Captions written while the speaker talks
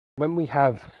When we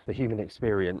have the human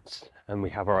experience and we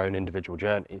have our own individual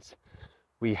journeys,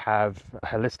 we have a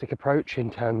holistic approach in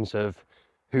terms of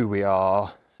who we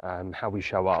are, how we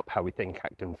show up, how we think,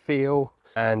 act and feel,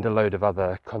 and a load of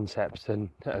other concepts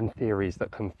and theories that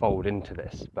can fold into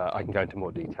this, but I can go into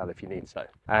more detail if you need so.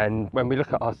 And when we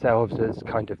look at ourselves as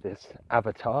kind of this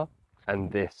avatar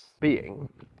and this being,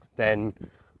 then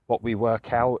what we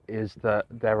work out is that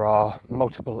there are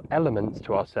multiple elements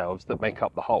to ourselves that make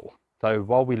up the whole. So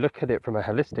while we look at it from a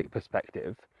holistic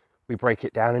perspective, we break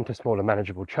it down into smaller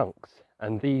manageable chunks.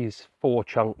 And these 4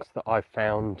 chunks that I've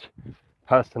found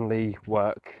personally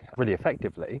work really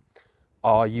effectively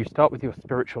are: you start with your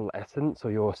spiritual essence or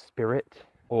your spirit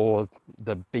or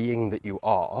the being that you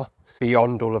are,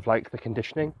 beyond all of like the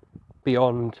conditioning,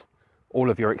 beyond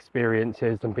all of your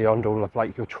experiences and beyond all of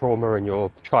like your trauma and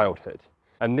your childhood.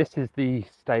 And this is the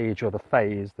stage or the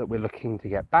phase that we're looking to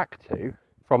get back to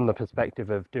from the perspective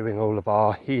of doing all of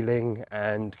our healing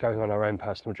and going on our own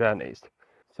personal journeys.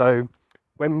 So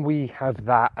when we have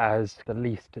that as the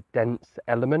least dense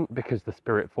element, because the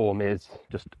spirit form is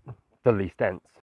just the least dense,